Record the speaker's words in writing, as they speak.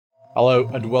Hello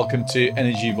and welcome to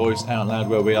Energy Voice Out Loud,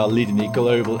 where we are leading the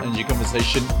global energy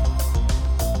conversation.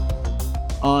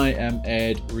 I am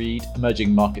Ed Reed,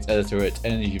 emerging markets editor at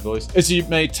Energy Voice. As you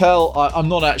may tell, I'm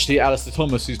not actually Alistair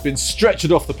Thomas, who's been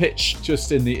stretchered off the pitch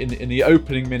just in the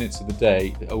opening minutes of the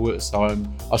day. So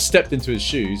I've stepped into his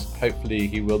shoes. Hopefully,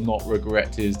 he will not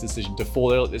regret his decision to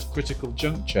fall ill at this critical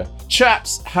juncture.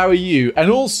 Chaps, how are you?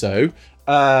 And also,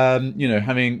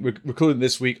 having recorded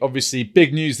this week, obviously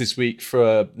big news this week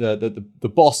for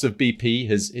the boss of BP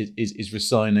is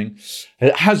resigning.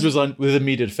 Has resigned with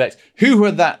immediate effect. Who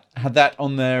had that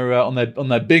on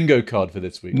their bingo card for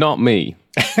this week? Not me.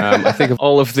 I think of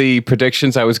all of the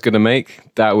predictions I was going to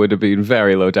make, that would have been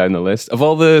very low down the list. Of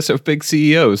all the sort of big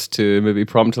CEOs to maybe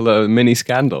prompt a little mini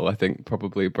scandal, I think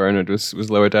probably Bernard was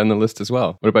lower down the list as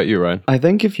well. What about you, Ryan? I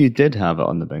think if you did have it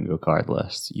on the bingo card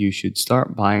list, you should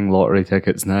start buying lottery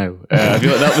tickets now. I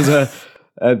feel like that was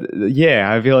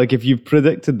I feel like if you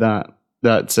predicted that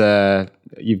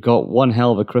you've got one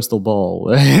hell of a crystal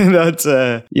ball. I think it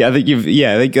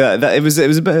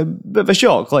was a bit of a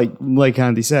shock. Like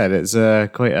Andy said, it's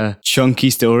quite a chunky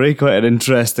story, quite an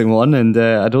interesting one, and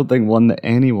I don't think one that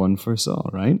anyone foresaw.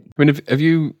 Right? I mean,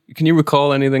 can you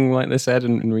recall anything like this, Ed,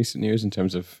 in recent years in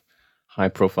terms of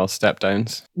high-profile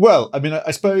step-downs? Well, I mean,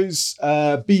 I suppose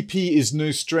BP is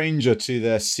no stranger to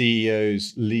their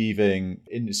CEOs leaving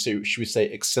in, so should we say,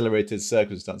 accelerated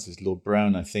circumstances. Lord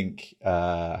Brown, I think,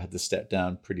 had to step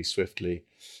down pretty swiftly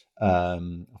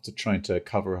after trying to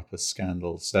cover up a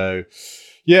scandal. So,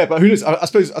 yeah, but who knows? I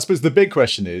suppose the big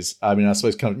question is, kind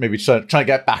of maybe trying to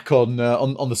get back on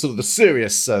the sort of the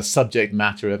serious subject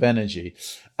matter of energy.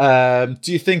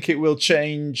 Do you think it will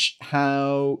change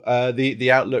how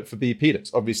the outlook for BP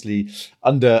looks? Obviously,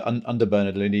 under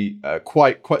Bernard Looney,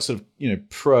 quite sort of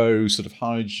pro sort of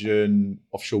hydrogen,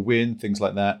 offshore wind, things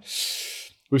like that.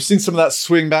 We've seen some of that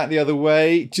swing back the other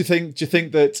way. Do you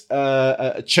think that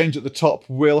a change at the top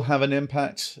will have an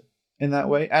impact in that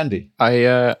way, Andy?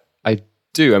 I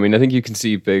do. I mean, I think you can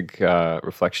see big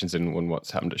reflections in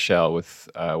what's happened at Shell with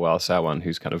Wael Sawan,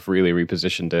 who's kind of really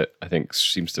repositioned it. I think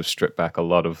seems to have stripped back a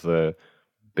lot of the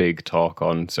big talk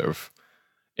on sort of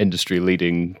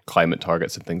industry-leading climate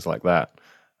targets and things like that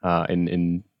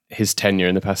in his tenure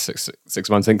in the past six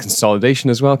months. And consolidation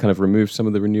as well, kind of removed some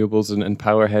of the renewables and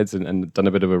power heads and done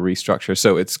a bit of a restructure.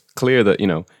 So it's clear that,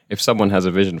 if someone has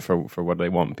a vision for what they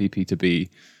want BP to be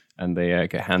and they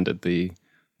get handed the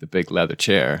big leather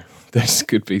chair, there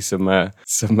could be some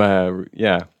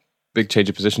big change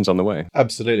of positions on the way.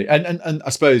 Absolutely. And I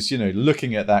suppose,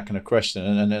 looking at that kind of question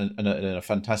and a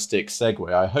fantastic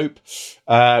segue, I hope,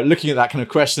 looking at that kind of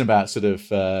question about sort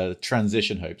of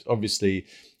transition hopes, obviously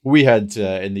we had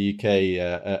in the UK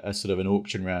a sort of an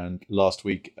auction round last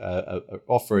week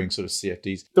offering sort of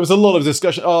CfDs. There was a lot of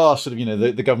discussion.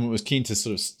 The government was keen to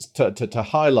sort of to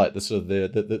highlight the sort of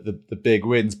the big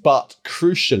wins, but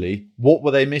crucially, what were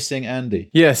they missing,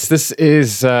 Andy? Yes, this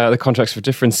is the contracts for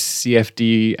different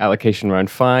CfD allocation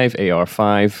round 5,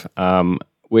 AR5,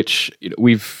 which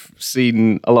we've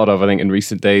seen a lot of, I think, in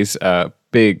recent days.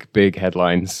 Big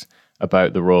headlines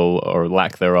about the role or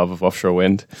lack thereof of offshore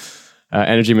wind.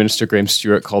 Energy Minister Graham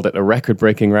Stewart called it a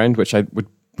record-breaking round, which I would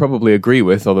probably agree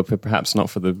with, although perhaps not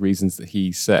for the reasons that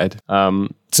he said.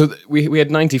 We had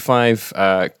 95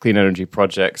 clean energy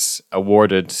projects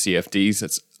awarded CfDs.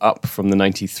 That's up from the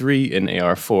 93 in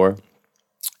AR4,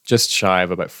 just shy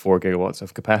of about 4 gigawatts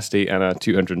of capacity and a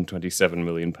 £227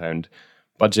 million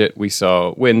budget. We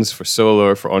saw wins for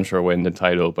solar, for onshore wind and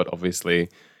tidal, but obviously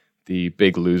the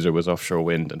big loser was offshore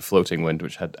wind and floating wind,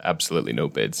 which had absolutely no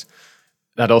bids.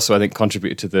 That also, I think,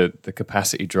 contributed to the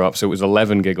capacity drop. So it was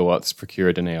 11 gigawatts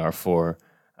procured in AR4,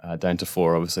 down to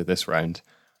 4, obviously, this round.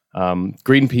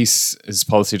 Greenpeace's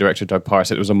policy director, Doug Parr,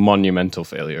 said it was a monumental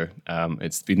failure.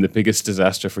 It's been the biggest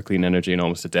disaster for clean energy in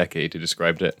almost a decade, he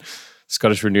described it.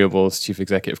 Scottish Renewables Chief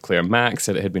Executive Claire Mack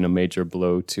said it had been a major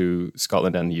blow to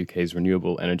Scotland and the UK's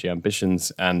renewable energy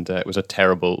ambitions, and it was a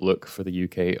terrible look for the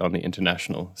UK on the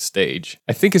international stage.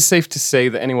 I think it's safe to say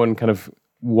that anyone kind of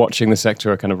watching the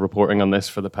sector or kind of reporting on this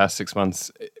for the past 6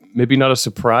 months, maybe not a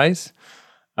surprise.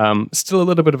 Still a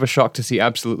little bit of a shock to see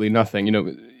absolutely nothing.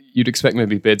 You'd expect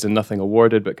maybe bids and nothing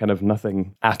awarded, but kind of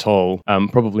nothing at all.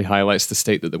 Probably highlights the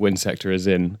state that the wind sector is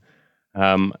in.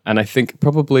 And I think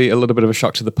probably a little bit of a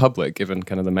shock to the public, given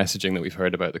kind of the messaging that we've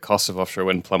heard about the cost of offshore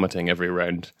wind plummeting every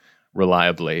round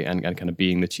reliably and kind of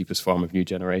being the cheapest form of new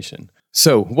generation.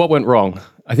 So what went wrong?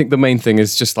 I think the main thing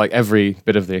is just like every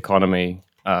bit of the economy,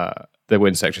 the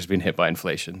wind sector has been hit by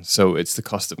inflation. So it's the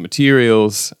cost of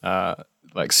materials,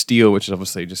 like steel, which is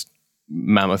obviously just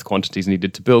mammoth quantities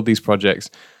needed to build these projects,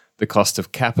 the cost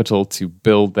of capital to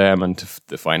build them and to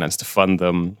the finance to fund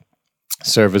them,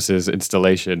 services,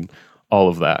 installation, all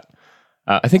of that.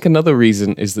 I think another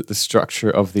reason is that the structure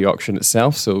of the auction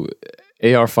itself. So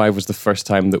AR5 was the first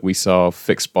time that we saw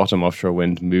fixed bottom offshore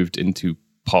wind moved into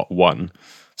pot 1.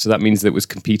 So that means that it was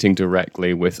competing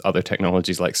directly with other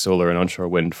technologies like solar and onshore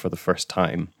wind for the first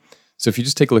time. So if you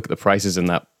just take a look at the prices in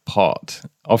that pot,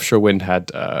 offshore wind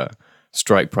had a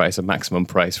strike price, a maximum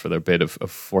price for their bid of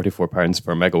 £44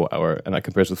 per megawatt hour, and that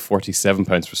compares with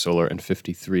 £47 for solar and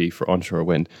 53 for onshore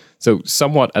wind. So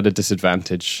somewhat at a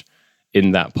disadvantage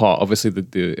in that pot. Obviously,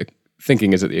 the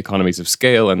thinking is that the economies of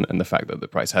scale and the fact that the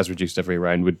price has reduced every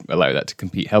round would allow that to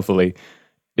compete healthily.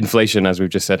 Inflation, as we've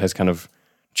just said, has kind of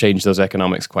changed those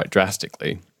economics quite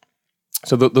drastically.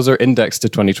 So those are indexed to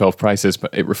 2012 prices,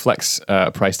 but it reflects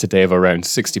a price today of around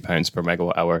 £60 per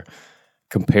megawatt hour,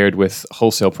 compared with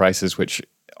wholesale prices, which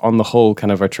on the whole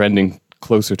kind of are trending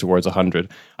closer towards 100.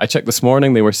 I checked this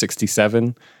morning, they were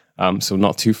 67, so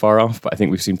not too far off, but I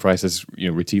think we've seen prices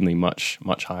routinely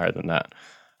much higher than that.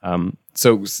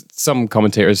 So some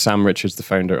commentators, Sam Richards, the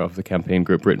founder of the campaign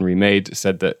group Britain Remade,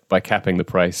 said that by capping the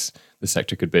price, the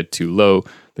sector could bid too low.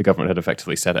 The government had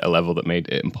effectively set at a level that made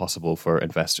it impossible for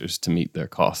investors to meet their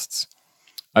costs.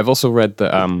 I've also read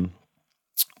that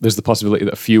there's the possibility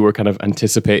that a few were kind of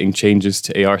anticipating changes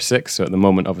to AR6. So at the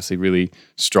moment, obviously, really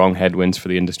strong headwinds for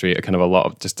the industry. Kind of a lot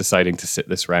of just deciding to sit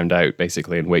this round out,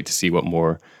 basically, and wait to see what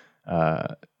more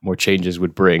changes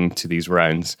would bring to these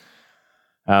rounds.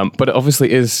 But it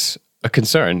obviously is a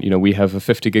concern. We have a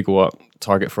 50 gigawatt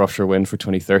target for offshore wind for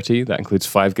 2030. That includes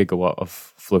 5 gigawatt of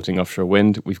floating offshore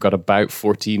wind. We've got about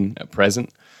 14 at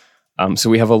present. So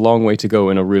we have a long way to go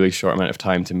in a really short amount of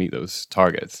time to meet those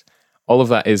targets. All of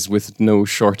that is with no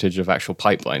shortage of actual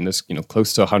pipeline. There's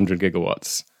close to 100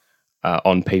 gigawatts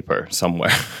on paper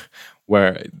somewhere,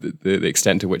 where the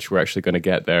extent to which we're actually going to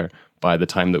get there by the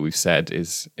time that we've said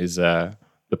is the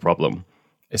problem.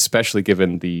 Especially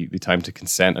given the time to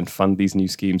consent and fund these new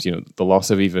schemes. The loss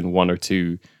of even one or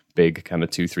two big kind of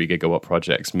 2-3 gigawatt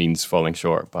projects means falling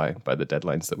short by the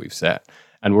deadlines that we've set.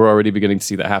 And we're already beginning to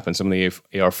see that happen. Some of the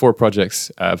AR4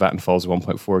 projects, Vattenfall's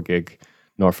 1.4 gig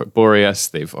Norfolk Boreas,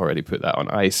 they've already put that on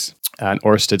ice. And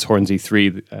Ørsted's Hornsea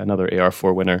 3, another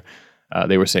AR4 winner,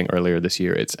 they were saying earlier this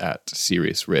year it's at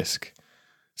serious risk.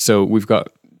 So we've got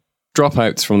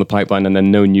dropouts from the pipeline and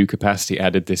then no new capacity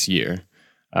added this year.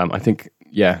 I think,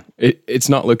 it's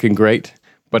not looking great,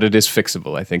 but it is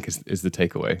fixable, I think, is the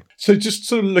takeaway. So just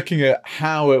sort of looking at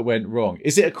how it went wrong,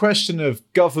 is it a question of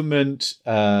government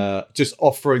just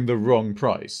offering the wrong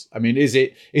price? I mean,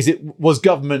 was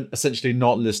government essentially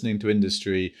not listening to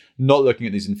industry, not looking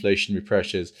at these inflationary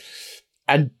pressures?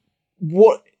 And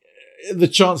what the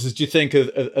chances, do you think,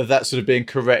 of that sort of being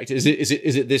correct? Is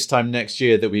it this time next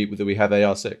year that we have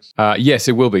AR6? Yes,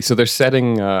 it will be. So they're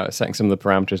setting some of the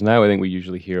parameters now. I think we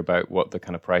usually hear about what the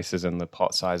kind of prices and the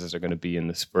pot sizes are going to be in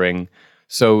the spring.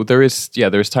 So there is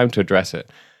time to address it.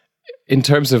 In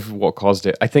terms of what caused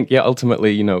it, I think,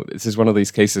 ultimately, this is one of these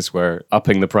cases where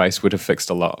upping the price would have fixed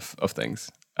a lot of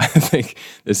things. I think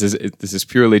this is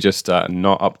purely just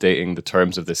not updating the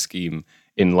terms of this scheme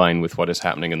in line with what is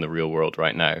happening in the real world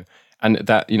right now. And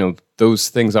that, those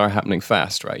things are happening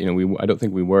fast, right? I don't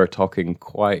think we were talking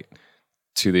quite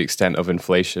to the extent of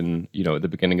inflation, at the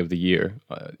beginning of the year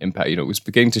impact. It was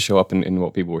beginning to show up in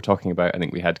what people were talking about. I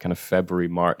think we had kind of February,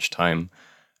 March time,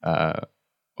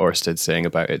 Ørsted saying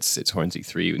about its Hornsea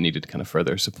 3 needed kind of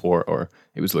further support, or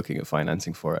it was looking at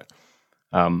financing for it.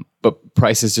 But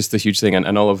price is just the huge thing,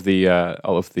 and all of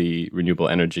the renewable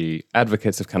energy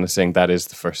advocates have kind of saying that is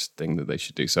the first thing that they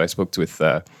should do. So I spoke with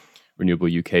Renewable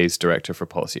UK's Director for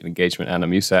Policy and Engagement, Anna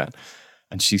Musat,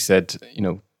 and she said,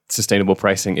 sustainable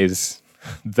pricing is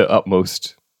the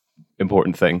utmost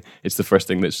important thing. It's the first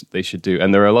thing that they should do.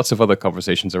 And there are lots of other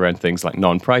conversations around things like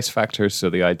non-price factors. So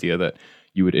the idea that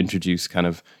you would introduce kind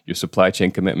of your supply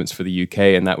chain commitments for the UK,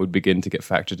 and that would begin to get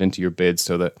factored into your bid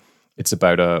so that it's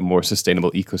about a more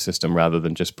sustainable ecosystem rather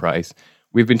than just price.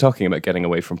 We've been talking about getting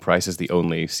away from price as the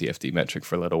only CfD metric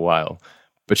for a little while.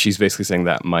 But she's basically saying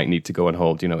that might need to go on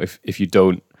hold. If you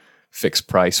don't fix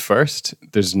price first,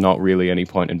 there's not really any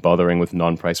point in bothering with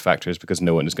non-price factors because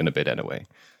no one is going to bid anyway.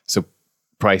 So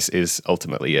price is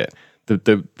ultimately it.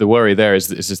 The worry there is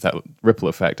just that ripple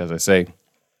effect, as I say.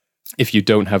 If you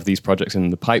don't have these projects in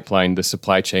the pipeline, the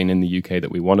supply chain in the UK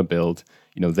that we want to build,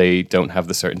 they don't have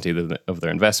the certainty of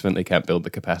their investment. They can't build the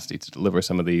capacity to deliver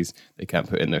some of these. They can't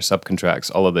put in their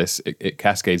subcontracts. All of this, it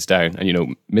cascades down.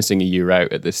 And, missing a year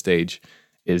out at this stage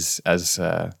is, as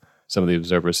some of the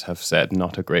observers have said,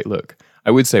 not a great look.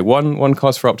 I would say one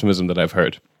cause for optimism that I've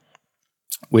heard,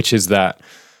 which is that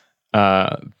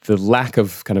the lack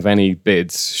of kind of any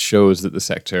bids shows that the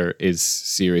sector is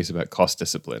serious about cost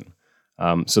discipline.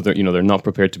 So they're not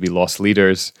prepared to be loss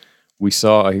leaders. We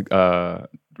saw a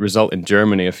result in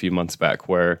Germany a few months back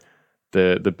where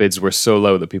the bids were so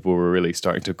low that people were really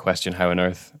starting to question how on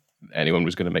earth anyone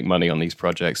was going to make money on these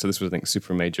projects. So this was, I think,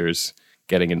 super majors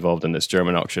getting involved in this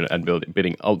German auction and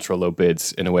bidding ultra low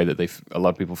bids in a way that a lot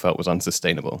of people felt was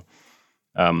unsustainable.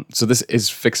 So this is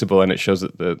fixable, and it shows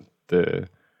that the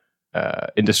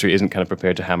industry isn't kind of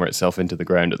prepared to hammer itself into the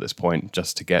ground at this point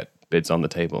just to get bids on the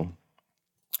table.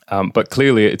 But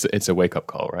clearly, it's a wake up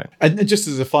call, right? And just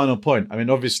as a final point, I mean,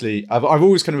 obviously, I've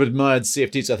always kind of admired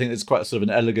CfDs. I think it's quite sort of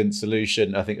an elegant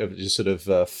solution. I think of just sort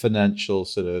of financial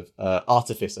sort of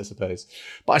artifice, I suppose.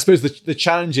 But I suppose the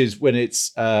challenge is when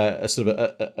it's a sort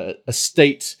of a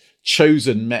state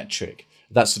chosen metric.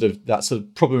 That sort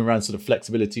of problem around sort of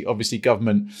flexibility. Obviously,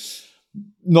 government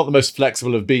not the most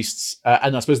flexible of beasts,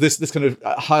 and I suppose this kind of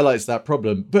highlights that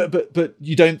problem. But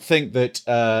you don't think that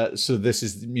sort of this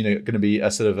is going to be a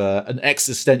sort of an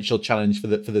existential challenge for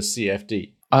the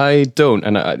CfD? I don't,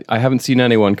 and I haven't seen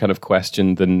anyone kind of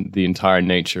question the entire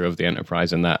nature of the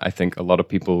enterprise in that. I think a lot of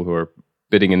people who are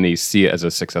bidding in these see it as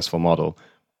a successful model,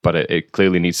 but it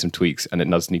clearly needs some tweaks, and it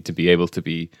does need to be able to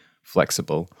be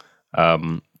flexible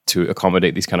to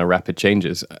accommodate these kind of rapid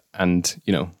changes. And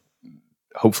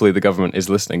hopefully the government is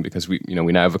listening, because we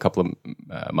now have a couple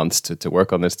of months to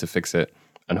work on this, to fix it,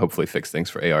 and hopefully fix things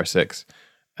for AR6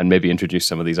 and maybe introduce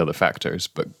some of these other factors.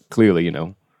 But clearly,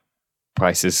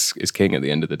 price is king at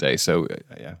the end of the day. So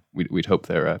we'd hope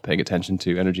they're paying attention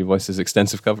to Energy Voice's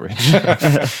extensive coverage.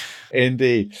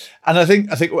 Indeed, and I think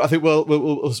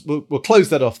we'll close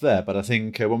that off there. But I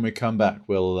think when we come back,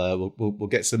 we'll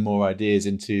get some more ideas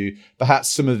into perhaps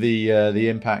some of the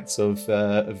impacts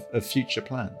of future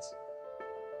plans.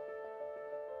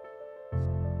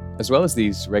 As well as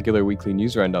these regular weekly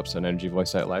news roundups on Energy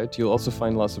Voice Out Loud, you'll also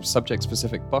find lots of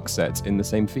subject-specific box sets in the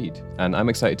same feed. And I'm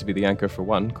excited to be the anchor for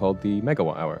one called the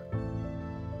Megawatt Hour.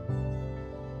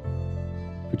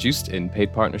 Produced in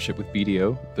paid partnership with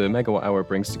BDO, the Megawatt Hour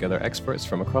brings together experts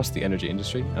from across the energy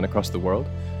industry and across the world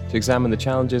to examine the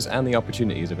challenges and the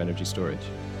opportunities of energy storage.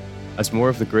 As more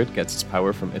of the grid gets its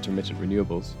power from intermittent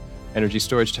renewables, energy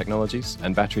storage technologies,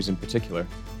 and batteries in particular,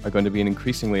 are going to be an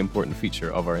increasingly important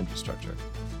feature of our infrastructure.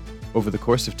 Over the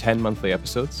course of 10 monthly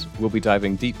episodes, we'll be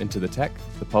diving deep into the tech,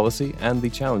 the policy, and the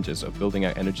challenges of building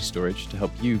out energy storage to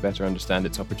help you better understand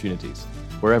its opportunities,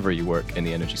 wherever you work in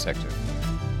the energy sector.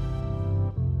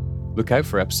 Look out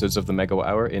for episodes of the Megawatt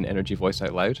Hour in Energy Voice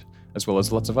Out Loud, as well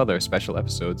as lots of other special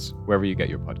episodes wherever you get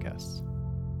your podcasts.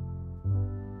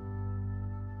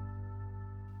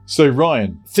 So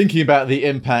Ryan, thinking about the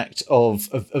impact of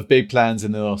big plans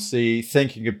in the North Sea,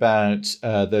 thinking about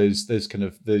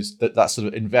that sort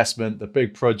of investment, the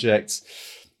big projects,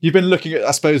 you've been looking at,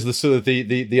 I suppose, the sort of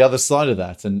the other side of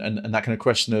that, and that kind of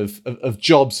question of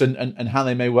jobs and how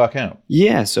they may work out.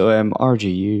 Yeah, so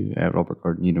RGU, Robert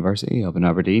Gordon University up in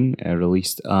Aberdeen,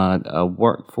 released a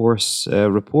workforce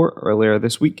report earlier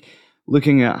this week,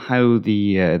 looking at how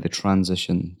the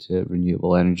transition to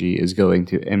renewable energy is going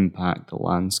to impact the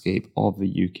landscape of the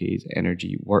UK's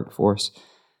energy workforce.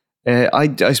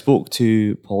 I spoke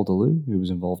to Paul Deleu, who was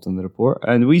involved in the report,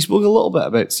 and we spoke a little bit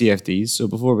about CFDs. So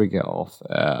before we get off,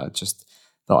 just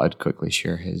thought I'd quickly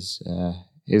share his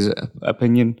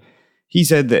opinion. He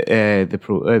said that the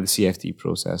CFD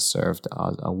process served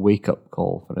as a wake-up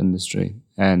call for industry,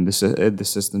 and the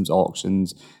system's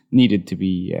auctions needed to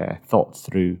be thought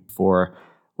through for,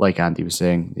 like Andy was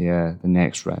saying, the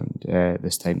next round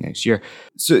this time next year.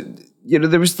 So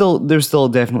there was still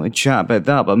definitely chat about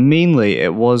that, but mainly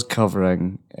it was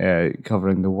covering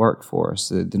the workforce,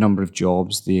 the number of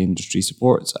jobs the industry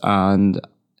supports, and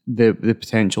the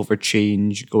potential for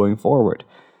change going forward.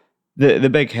 The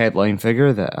big headline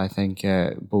figure that I think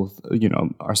both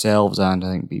ourselves and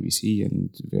I think BBC and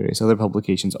various other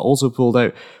publications also pulled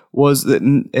out was that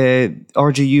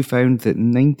RGU found that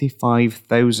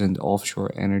 95,000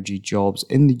 offshore energy jobs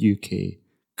in the UK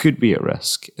could be at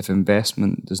risk if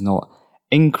investment does not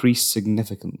increase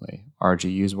significantly,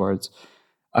 RGU's words,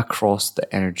 across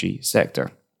the energy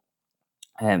sector.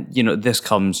 This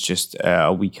comes just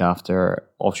a week after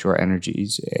Offshore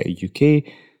Energy's UK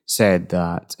said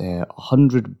that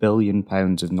 £100 billion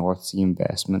of North Sea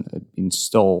investment had been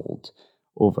stalled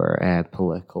over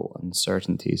political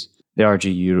uncertainties. The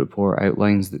RGU report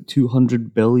outlines that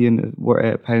 £200 billion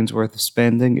worth of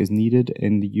spending is needed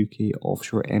in the UK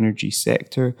offshore energy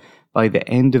sector by the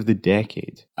end of the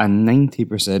decade, and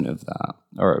 90% of that,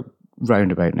 or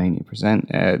round about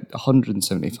 90%,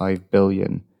 £175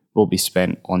 billion will be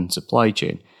spent on supply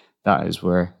chain. That is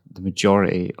where the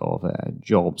majority of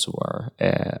jobs were,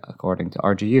 according to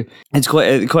RGU. It's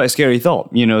quite a scary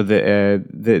thought,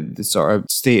 the sort of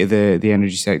state of the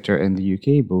energy sector in the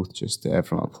UK, both just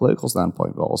from a political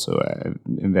standpoint, but also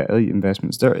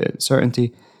investment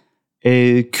certainty,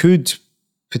 could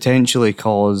potentially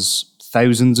cause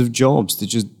thousands of jobs to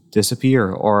just disappear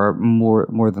or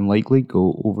more than likely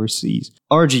go overseas.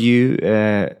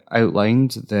 RGU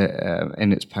outlined that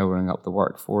in its Powering Up the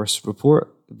Workforce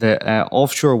report that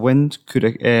offshore wind could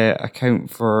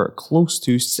account for close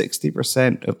to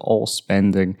 60% of all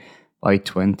spending by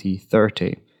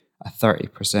 2030, a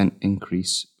 30%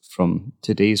 increase from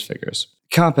today's figures.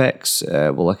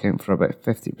 CapEx will account for about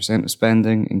 50% of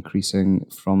spending, increasing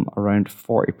from around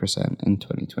 40% in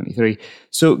 2023.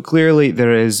 So clearly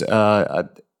there is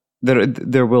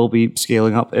there will be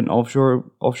scaling up in offshore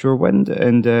wind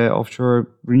and offshore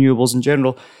renewables in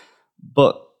general,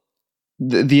 but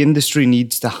the industry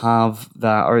needs to have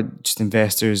that, or just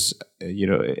investors,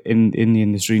 in the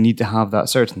industry need to have that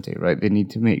certainty, right? They need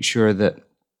to make sure that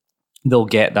they'll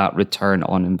get that return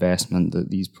on investment, that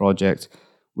these projects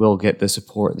will get the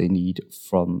support they need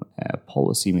from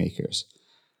policymakers.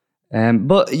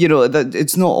 But that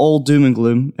it's not all doom and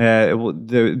gloom.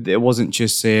 It wasn't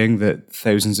just saying that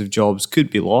thousands of jobs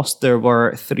could be lost. There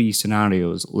were 3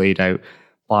 scenarios laid out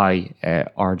by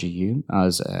RGU,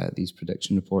 as these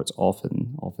prediction reports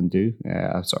often do.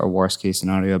 A sort of worst case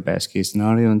scenario, a best case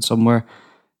scenario, and somewhere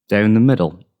down the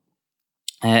middle.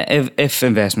 If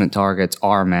investment targets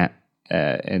are met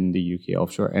in the UK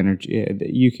offshore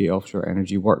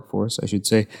energy workforce, I should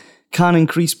say, can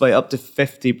increase by up to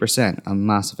 50%, a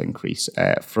massive increase,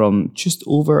 from just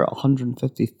over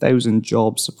 150,000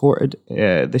 jobs supported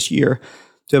this year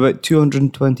to about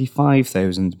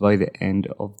 225,000 by the end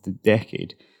of the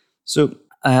decade. So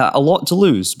a lot to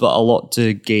lose, but a lot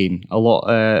to gain.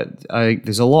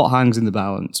 There's a lot hangs in the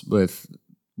balance with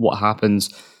what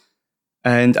happens.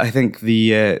 And I think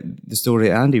the story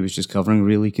Andy was just covering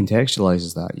really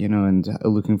contextualizes that, and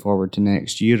looking forward to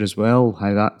next year as well,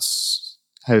 how that's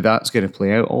going to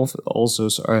play out. Also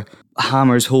sort of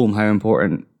hammers home how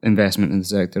important investment in the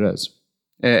sector is.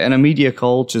 In a media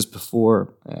call just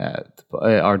before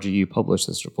RGU published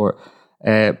this report,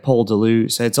 Paul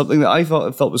DeLue said something that I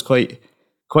thought was quite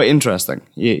interesting.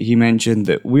 He mentioned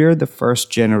that we're the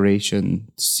first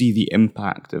generation to see the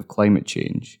impact of climate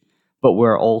change, but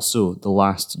we're also the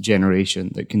last generation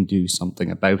that can do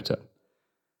something about it.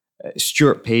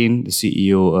 Stuart Payne, the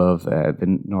CEO of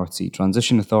the North Sea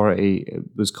Transition Authority,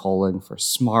 was calling for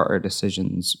smarter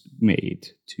decisions made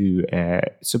to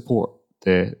support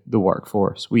the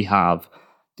workforce we have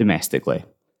domestically.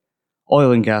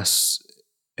 Oil and gas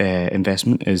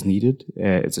investment is needed.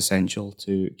 It's essential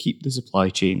to keep the supply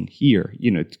chain here,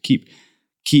 to keep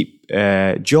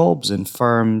jobs and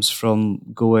firms from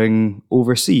going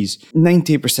overseas.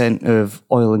 90% of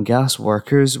oil and gas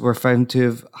workers were found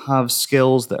to have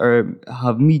skills that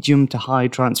have medium to high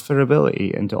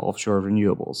transferability into offshore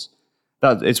renewables.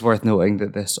 That it's worth noting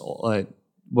that this,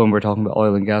 when we're talking about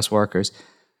oil and gas workers,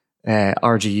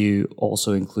 RGU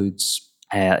also includes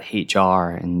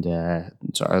HR and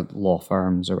sort of law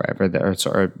firms or whatever that are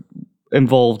sort of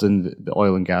involved in the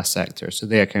oil and gas sector. So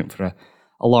they account for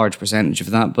a large percentage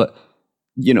of that, but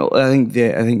I think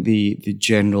the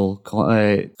general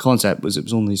concept was it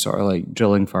was only sort of like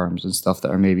drilling firms and stuff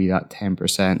that are maybe that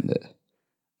 10% that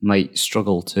might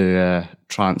struggle to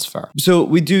transfer. So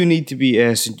we do need to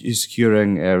be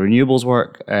securing renewables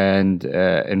work, and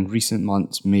in recent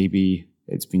months, maybe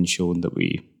it's been shown that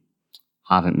we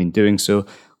haven't been doing so,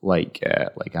 like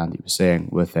Andy was saying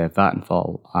with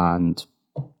Vattenfall and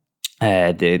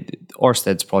the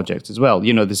Ørsted's project as well.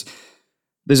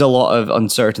 There's a lot of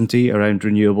uncertainty around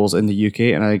renewables in the UK,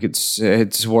 and I think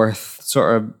it's worth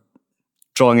sort of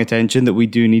drawing attention that we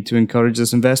do need to encourage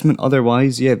this investment.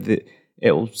 Otherwise, it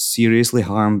will seriously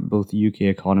harm both the UK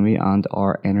economy and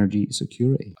our energy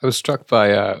security. I was struck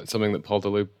by something that Paul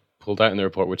DeLue pulled out in the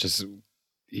report, which is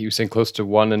he was saying close to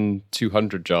 1 in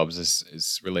 200 jobs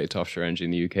is related to offshore energy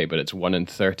in the UK, but it's 1 in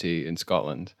 30 in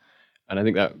Scotland. And I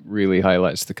think that really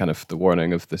highlights the kind of the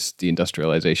warning of this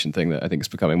deindustrialization thing that I think is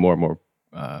becoming more and more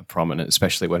prominent,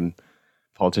 especially when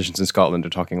politicians in Scotland are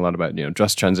talking a lot about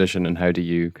just transition and how do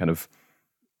you kind of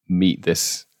meet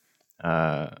this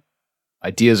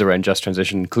ideas around just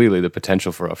transition, clearly the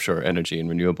potential for offshore energy and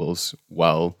renewables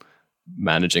while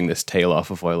managing this tail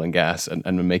off of oil and gas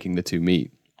and making the two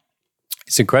meet.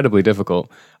 It's incredibly difficult.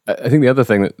 I think the other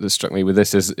thing that struck me with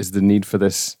this is the need for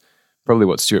this, probably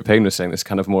what Stuart Payne was saying, this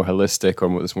kind of more holistic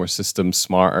or this more system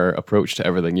smarter approach to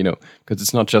everything, because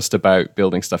it's not just about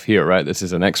building stuff here, right? This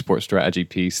is an export strategy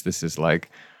piece. This is like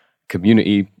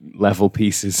community level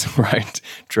pieces, right?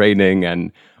 Training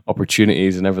and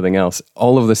opportunities and everything else.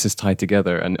 All of this is tied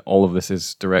together, and all of this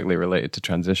is directly related to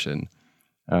transition.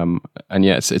 And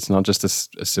yeah, it's not just as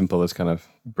simple as kind of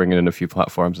bringing in a few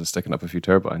platforms and sticking up a few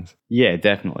turbines. Yeah, it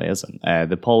definitely isn't.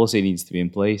 The policy needs to be in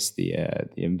place. The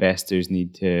investors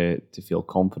need to feel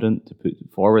confident to put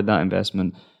forward that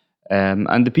investment.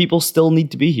 And the people still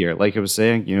need to be here. Like I was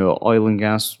saying, the oil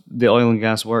and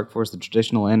gas workforce, the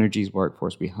traditional energies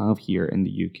workforce we have here in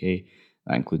the UK,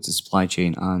 that includes the supply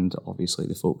chain and obviously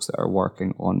the folks that are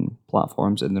working on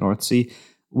platforms in the North Sea,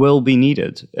 will be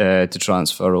needed to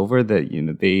transfer over.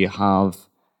 That they have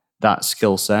that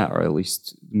skill set, or at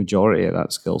least the majority of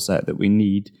that skill set that we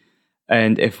need.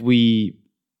 And if we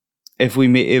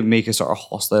make a sort of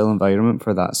hostile environment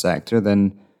for that sector,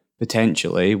 then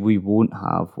potentially we won't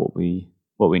have what we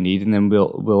need, and then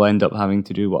we'll end up having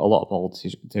to do what a lot of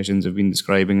politicians have been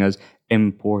describing as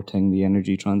importing the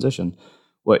energy transition,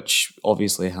 which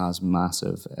obviously has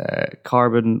massive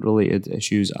carbon-related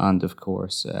issues and, of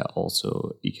course,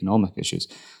 also economic issues.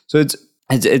 So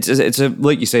it's a,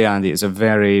 like you say, Andy, it's a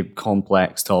very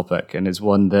complex topic, and it's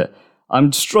one that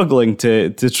I'm struggling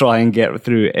to try and get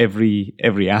through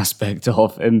every aspect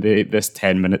of in this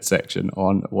 10-minute section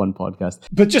on one podcast.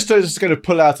 But just going to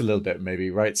pull out a little bit,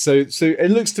 maybe, right? So it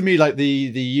looks to me like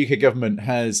the UK government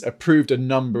has approved a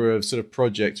number of sort of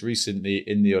projects recently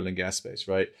in the oil and gas space,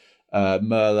 right?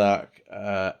 Murdoch,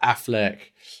 Affleck.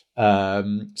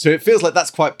 So it feels like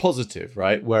that's quite positive,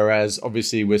 right? Whereas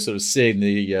obviously we're sort of seeing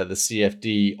the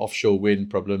CfD offshore wind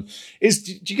problem. Do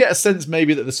you get a sense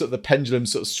maybe that the pendulum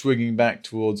sort of swinging back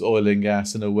towards oil and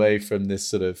gas and away from this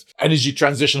sort of energy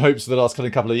transition hopes for the last kind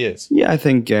of couple of years? Yeah, I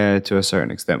think to a certain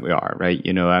extent we are, right?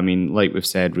 I mean, like we've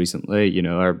said recently,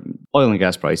 our oil and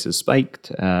gas prices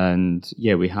spiked, and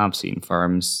yeah, we have seen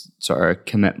firms sort of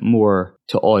commit more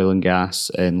to oil and gas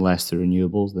and less to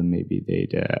renewables than maybe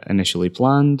they'd initially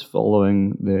planned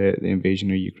following the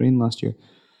invasion of Ukraine last year.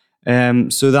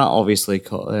 So that obviously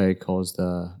caused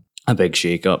a big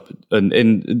shake-up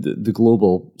in the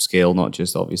global scale, not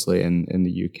just obviously in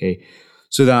the UK.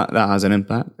 So that has an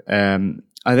impact.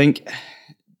 I think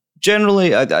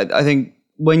generally, I think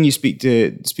when you speak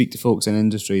to folks in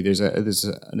industry, there's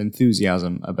an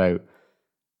enthusiasm about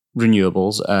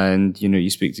renewables, and you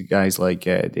speak to guys like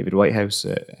David Whitehouse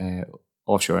at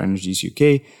Offshore Energies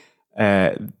UK.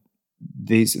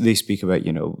 They speak about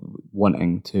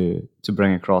wanting to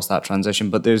bring across that transition,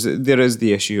 but there is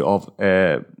the issue of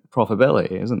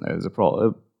profitability, isn't there? There's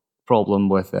a problem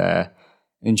with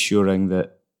ensuring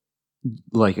that,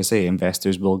 like I say,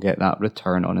 investors will get that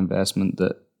return on investment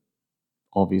that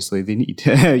obviously they need.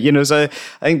 So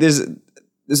I think there's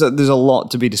a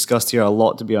lot to be discussed here, a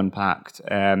lot to be unpacked,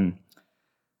 and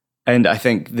I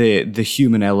think the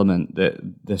human element that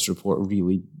this report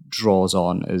really draws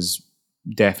on is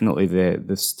definitely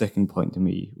the sticking point to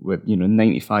me. With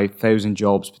 95,000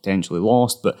 jobs potentially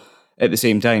lost, but at the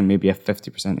same time maybe a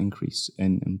 50% increase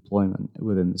in employment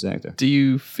within the sector. Do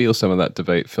you feel some of that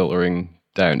debate filtering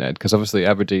down, Ed? Because obviously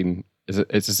Aberdeen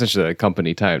it's essentially a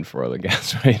company town for oil and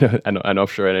gas, right? and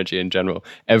offshore energy in general.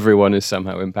 Everyone is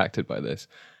somehow impacted by this.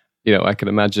 I can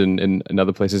imagine in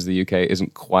other places the UK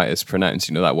isn't quite as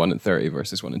pronounced. That 1 in 30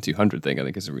 versus 1 in 200 thing, I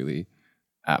think, is a really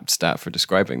apt stat for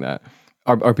describing that.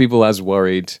 Are people as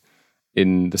worried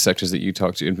in the sectors that you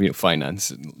talk to, in finance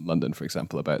in London, for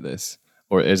example, about this?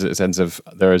 Or is it a sense of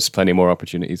there is plenty more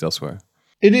opportunities elsewhere?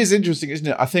 It is interesting, isn't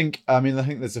it? I think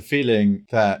there's a feeling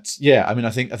that,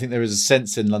 I think there is a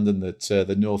sense in London that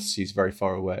the North Sea is very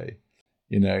far away,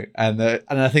 and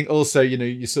I think also,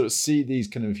 you sort of see these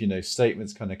kind of,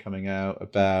 statements kind of coming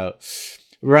out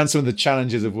around some of the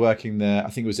challenges of working there.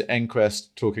 I think it was at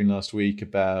Enquest talking last week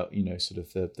about, sort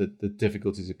of the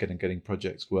difficulties of getting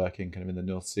projects working kind of in the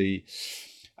North Sea.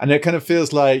 And it kind of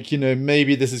feels like,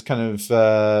 maybe this is kind of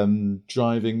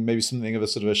driving maybe something of a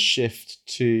sort of a shift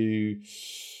to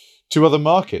other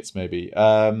markets, maybe.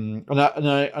 And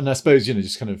I suppose,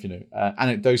 just kind of,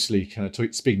 anecdotally kind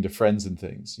of speaking to friends and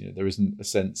things, there isn't a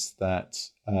sense that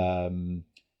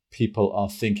people are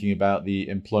thinking about the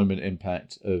employment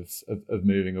impact of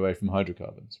moving away from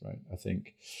hydrocarbons, right? I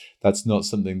think that's not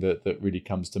something that really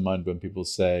comes to mind when people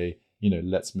say,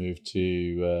 let's move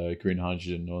to green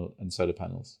hydrogen and solar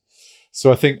panels.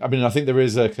 So I think there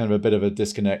is a kind of a bit of a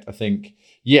disconnect. I think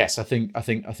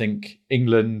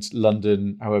England,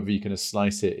 London, however you kind of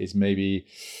slice it, is maybe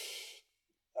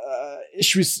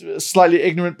slightly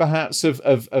ignorant perhaps of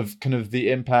kind of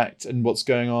the impact and what's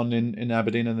going on in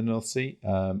Aberdeen and the North Sea.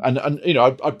 And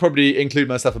I'd probably include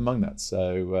myself among that.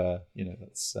 So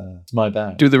that's it's my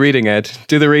bad. Do the reading, Ed.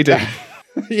 Do the reading.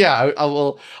 Yeah, I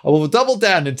will double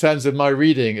down in terms of my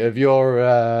reading of your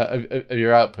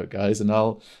output, guys, and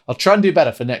I'll try and do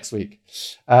better for next week.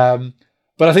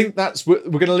 But I think we're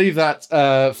going to leave that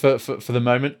for the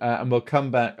moment, and we'll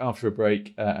come back after a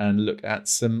break and look at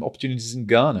some opportunities in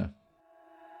Ghana.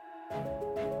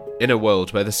 In a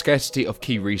world where the scarcity of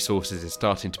key resources is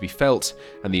starting to be felt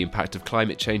and the impact of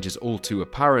climate change is all too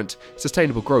apparent,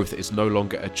 sustainable growth is no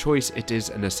longer a choice, it is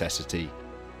a necessity.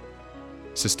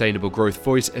 Sustainable Growth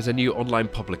Voice is a new online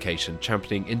publication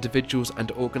championing individuals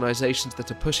and organisations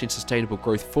that are pushing sustainable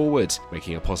growth forward,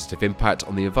 making a positive impact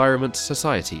on the environment,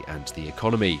 society and the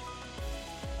economy.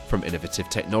 From innovative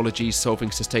technologies solving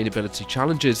sustainability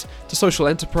challenges to social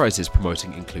enterprises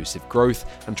promoting inclusive growth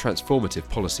and transformative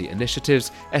policy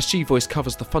initiatives, SG Voice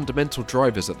covers the fundamental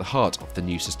drivers at the heart of the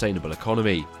new sustainable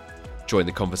economy. Join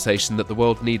the conversation that the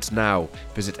world needs now.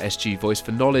 Visit SG Voice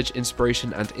for knowledge,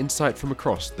 inspiration and insight from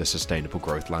across the sustainable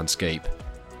growth landscape.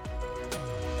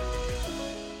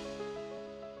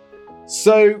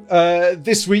 So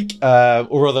this week,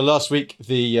 or rather last week,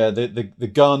 the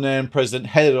Ghanaian president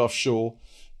headed offshore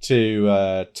to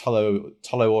Tullow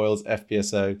Oil's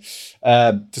FPSO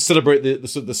to celebrate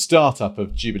the startup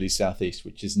of Jubilee Southeast,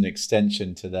 which is an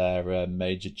extension to their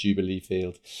major Jubilee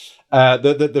field.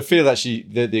 The field actually,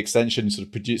 the extension sort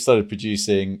of started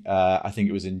producing, I think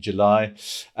it was in July,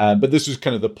 but this was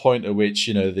kind of the point at which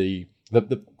the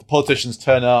politicians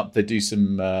turn up, they do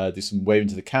some waving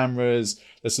to the cameras.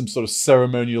 There's some sort of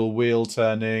ceremonial wheel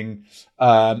turning.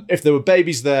 If there were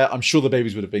babies there, I'm sure the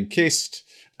babies would have been kissed.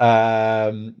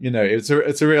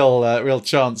 It's a real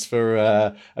chance for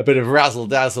a bit of razzle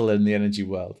dazzle in the energy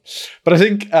world. But I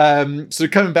think sort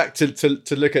of coming back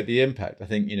to look at the impact, I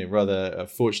think rather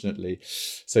fortunately,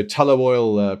 so Tullow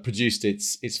Oil produced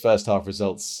its first half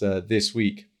results this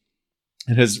week.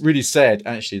 And has really said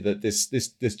actually that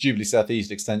this Jubilee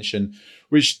Southeast extension,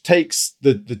 which takes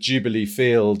the Jubilee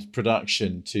field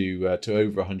production to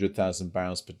over 100,000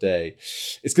 barrels per day,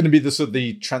 it's going to be the sort of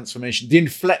the transformation, the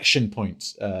inflection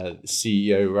point.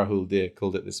 CEO Rahul Deer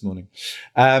called it this morning,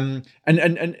 and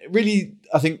really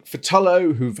I think for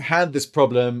Tullow, who've had this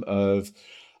problem of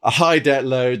a high debt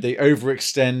load, they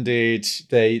overextended,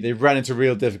 they ran into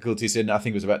real difficulties in, I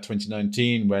think it was about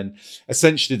 2019, when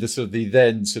essentially the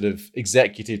then sort of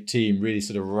executive team really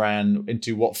sort of ran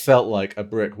into what felt like a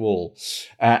brick wall,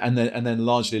 and then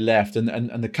largely left,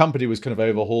 and the company was kind of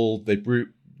overhauled. They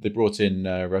brought in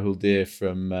Rahul Deer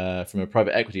from a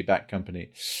private equity backed company.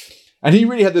 And he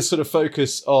really had this sort of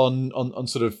focus on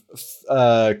sort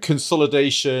of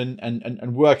consolidation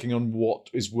and working on what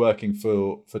is working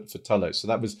for Tullow. So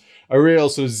that was a real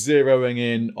sort of zeroing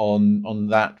in on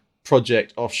that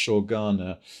project offshore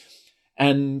Ghana,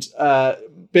 and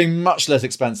being much less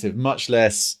expansive, much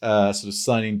less sort of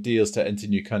signing deals to enter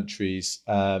new countries,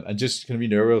 and just kind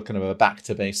of a real kind of a back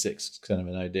to basics kind of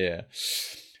an idea.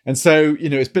 And so,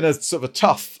 it's been a sort of a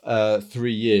tough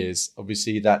 3 years.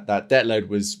 Obviously, that debt load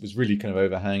was really kind of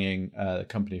overhanging the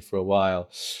company for a while.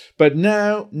 But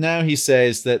now he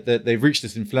says that they've reached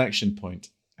this inflection point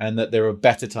and that there are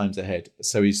better times ahead.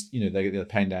 So they're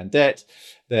paying down debt.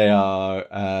 They are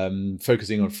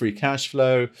focusing on free cash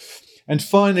flow. And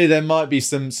finally, there might be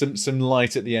some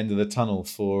light at the end of the tunnel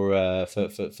for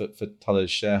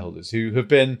Tullow's shareholders, who have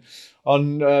been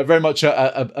on very much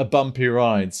a bumpy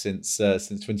ride since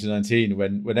 2019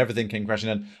 when everything came crashing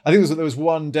down. I think there was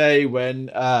one day when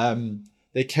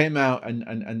they came out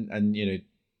and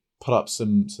put up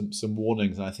some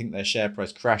warnings, and I think their share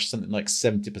price crashed something like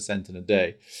 70% in a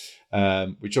day,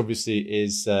 which obviously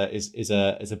is a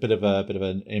bit of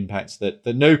an impact that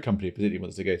no company particularly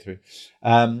wants to go through.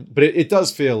 But it does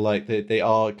feel like they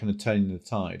are kind of turning the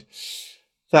tide.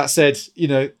 That said,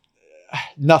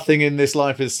 nothing in this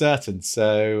life is certain,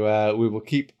 so we will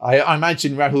keep. I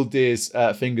imagine Rahul Deer's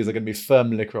fingers are going to be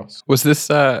firmly crossed. Was this?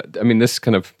 This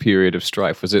kind of period of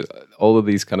strife, was it all of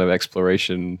these kind of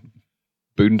exploration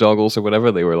boondoggles or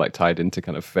whatever? They were like tied into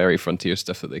kind of very frontier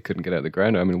stuff that they couldn't get out of the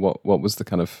ground. I mean, what was the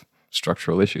kind of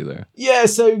structural issue there? Yeah,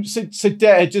 so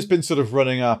debt had just been sort of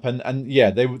running up, and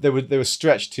yeah, they were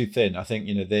stretched too thin. I think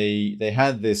they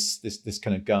had this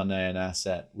kind of Ghanaian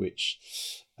asset which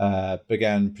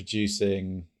began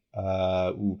producing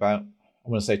about, I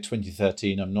want to say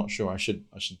 2013. I'm not sure. I should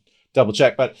double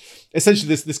check. But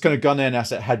essentially, this kind of Ghanaian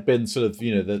asset had been sort of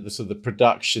the sort of the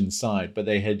production side, but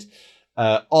they had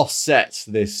offset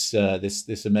this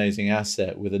amazing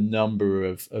asset with a number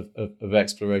of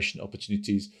exploration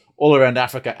opportunities all around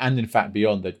Africa and in fact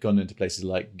beyond. They'd gone into places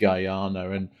like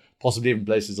Guyana and possibly even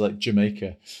places like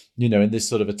Jamaica, in this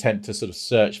sort of attempt to sort of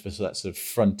search for that sort of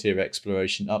frontier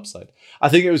exploration upside. I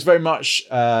think it was very much,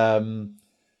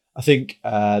 I think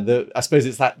I suppose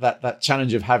it's that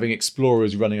challenge of having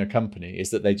explorers running a company is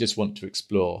that they just want to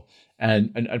explore,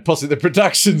 and possibly the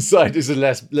production side is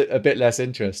a bit less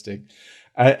interesting.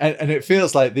 And it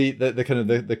feels like the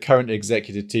kind of the current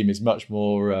executive team is much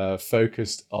more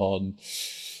focused on,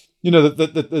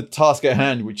 the task at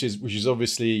hand, which is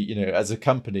obviously, as a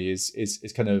company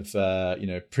is kind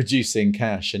of producing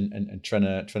cash and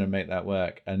trying to make that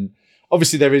work. And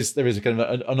obviously there is a kind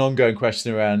of an ongoing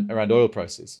question around oil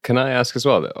prices. Can I ask as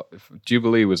well that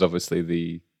Jubilee was obviously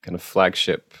the kind of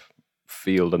flagship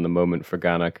field in the moment for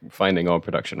Ghana finding oil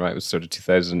production, right? It was sort of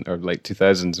 2000 or late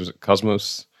 2000s. Was it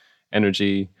Cosmos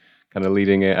Energy kind of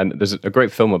leading it? And there's a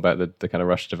great film about the kind of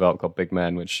rush to develop called Big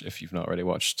Men, which if you've not already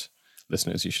watched,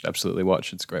 listeners, you should absolutely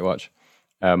watch. It's a great watch.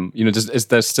 Is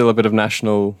there still a bit of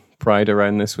national pride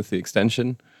around this with the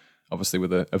extension? Obviously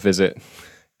with a visit,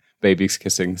 babies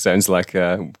kissing, sounds like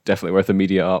definitely worth a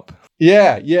media up.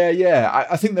 Yeah.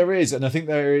 I think there is, and I think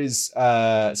there is.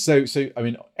 So I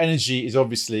mean, energy is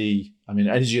obviously. I mean,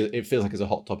 energy. It feels like it's a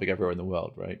hot topic everywhere in the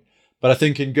world, right? But I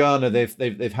think in Ghana,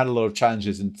 they've had a lot of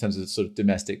challenges in terms of sort of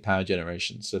domestic power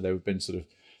generation. So they've been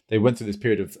they went through this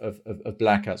period of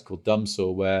blackouts called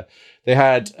Dumsor, where they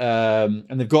had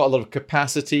and they've got a lot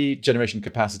of generation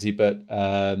capacity, but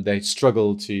they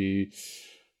struggle to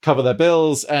cover their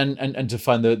bills and to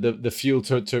find the fuel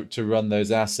to run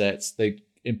those assets. They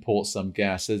import some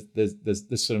gas.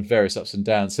 There's sort of various ups and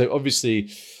downs. So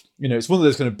obviously, it's one of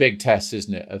those kind of big tests,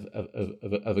 isn't it,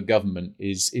 of a government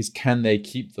is can they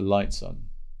keep the lights on?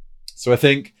 So I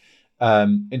think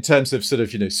in terms of sort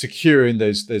of, securing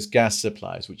those gas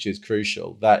supplies, which is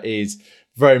crucial, that is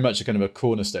very much a kind of a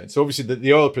cornerstone. So obviously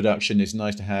the oil production is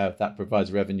nice to have. That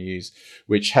provides revenues,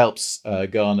 which helps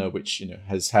Ghana, which,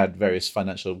 has had various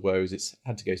financial woes. It's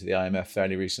had to go to the IMF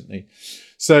fairly recently.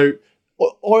 So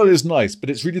oil is nice,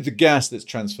 but it's really the gas that's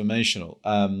transformational.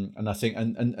 And I think,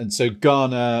 and so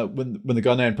Ghana, when the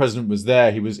Ghanaian president was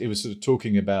there, he was sort of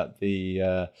talking about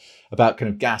about kind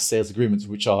of gas sales agreements,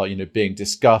 which are being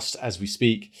discussed as we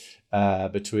speak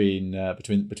between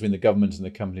the government and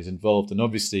the companies involved, and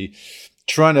obviously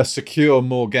trying to secure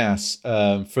more gas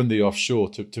from the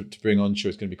offshore to bring onshore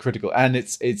is going to be critical. And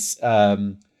it's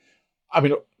I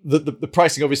mean, the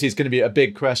pricing obviously is going to be a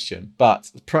big question,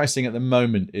 but the pricing at the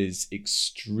moment is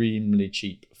extremely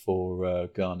cheap for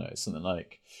Ghana. It's something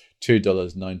like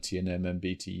 $2.90 an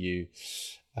MMBTU,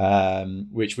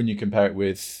 which when you compare it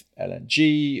with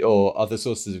LNG or other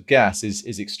sources of gas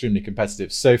is extremely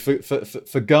competitive. So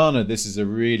for Ghana, this is a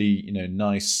really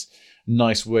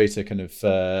nice way to kind of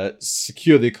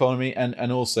secure the economy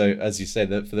and also, as you say,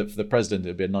 that for the president,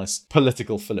 it'd be a nice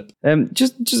political fillip.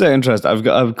 Just out of interest,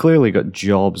 I've clearly got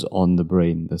jobs on the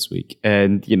brain this week,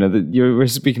 and we're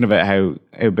speaking about how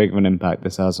big of an impact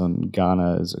this has on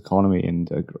Ghana's economy and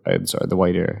sort of the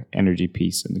wider energy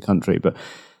piece in the country, but.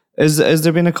 Has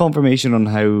there been a confirmation on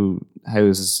how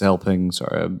this is helping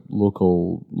sort of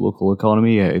local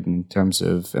economy in terms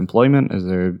of employment? Is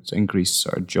there increased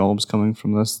sort of jobs coming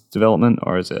from this development,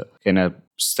 or is it kind of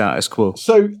status quo?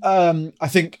 So I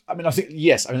think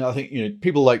yes. I think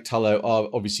people like Tullow are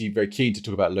obviously very keen to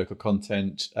talk about local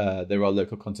content. There are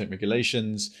local content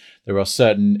regulations. There are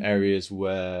certain areas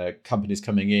where companies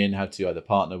coming in have to either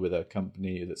partner with a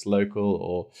company that's local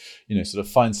or sort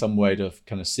of find some way to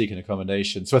kind of seek an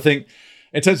accommodation. So I think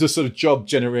in terms of sort of job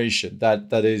generation,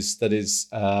 that is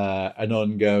an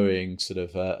ongoing sort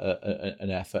of an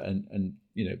effort and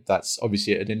that's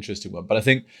obviously an interesting one. But I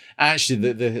think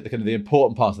actually the kind of the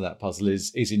important part of that puzzle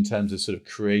is in terms of sort of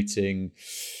creating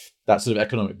that sort of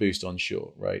economic boost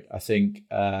onshore, right? I think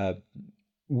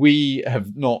we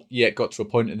have not yet got to a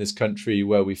point in this country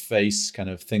where we face kind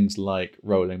of things like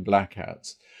rolling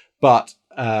blackouts. But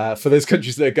for those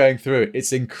countries that are going through it,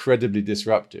 it's incredibly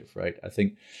disruptive, right? I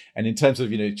think, and in terms of,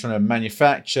 trying to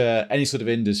manufacture any sort of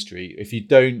industry, if you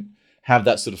don't have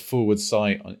that sort of forward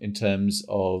sight in terms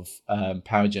of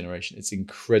power generation, it's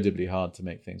incredibly hard to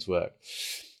make things work.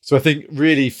 So I think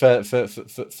really for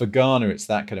Ghana, it's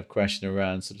that kind of question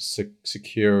around sort of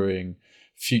securing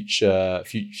future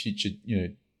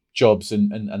jobs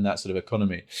and that sort of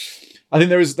economy. I think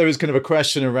there is kind of a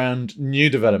question around new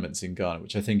developments in Ghana,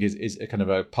 which I think is a kind of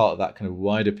a part of that kind of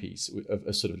wider piece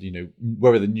of sort of,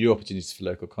 where are the new opportunities for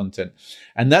local content?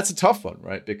 And that's a tough one,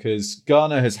 right? Because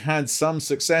Ghana has had some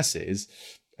successes,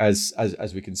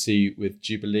 as we can see with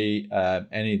Jubilee.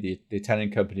 Any of the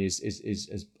Italian companies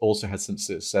has also had some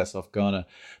success off Ghana.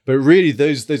 But really,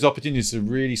 those opportunities have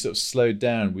really sort of slowed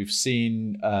down. We've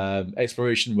seen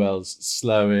exploration wells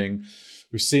slowing.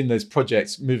 we've seen those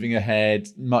projects moving ahead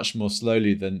much more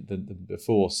slowly than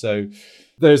before. So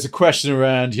there's a question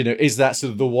around, is that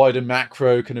sort of the wider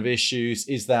macro kind of issues?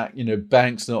 Is that,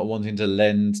 banks not wanting to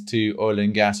lend to oil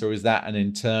and gas, or is that an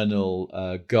internal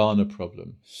Ghana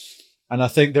problem? And I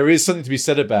think there is something to be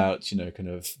said about, kind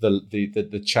of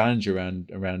the challenge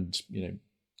around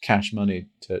cash money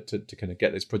to kind of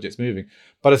get those projects moving.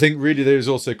 But I think really there is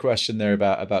also a question there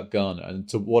about Ghana, and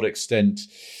to what extent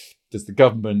does the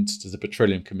government, does the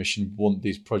Petroleum Commission want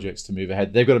these projects to move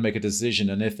ahead? They've got to make a decision,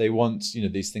 and if they want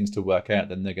these things to work out,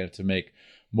 then they're going to make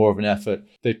more of an effort.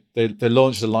 They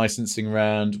launched a licensing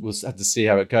round. We'll have to see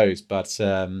how it goes, but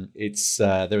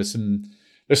there's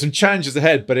some challenges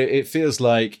ahead. But it feels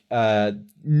like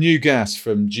new gas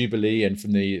from Jubilee and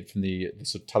from the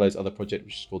sort of Tullow's other project,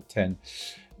 which is called 10.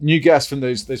 New gas from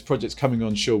those projects coming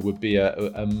on shore would be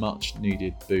a much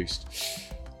needed boost.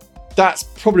 That's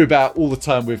probably about all the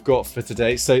time we've got for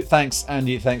today. So thanks,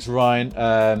 Andy. Thanks, Ryan.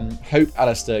 Hope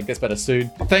Alistair gets better soon.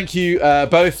 Thank you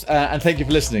both, and thank you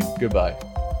for listening. Goodbye.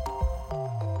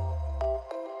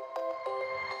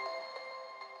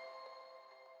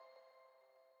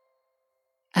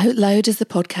 Out Loud is the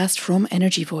podcast from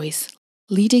Energy Voice,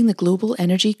 leading the global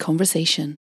energy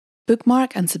conversation.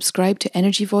 Bookmark and subscribe to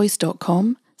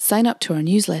energyvoice.com, sign up to our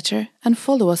newsletter, and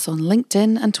follow us on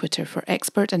LinkedIn and Twitter for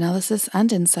expert analysis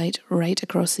and insight right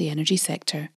across the energy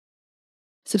sector.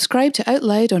 Subscribe to Out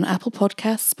Loud on Apple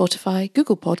Podcasts, Spotify,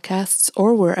 Google Podcasts,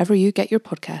 or wherever you get your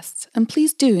podcasts, and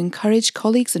please do encourage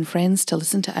colleagues and friends to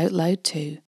listen to Out Loud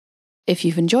too. If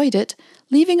you've enjoyed it,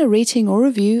 leaving a rating or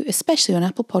review, especially on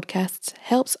Apple Podcasts,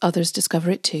 helps others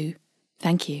discover it too.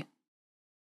 Thank you.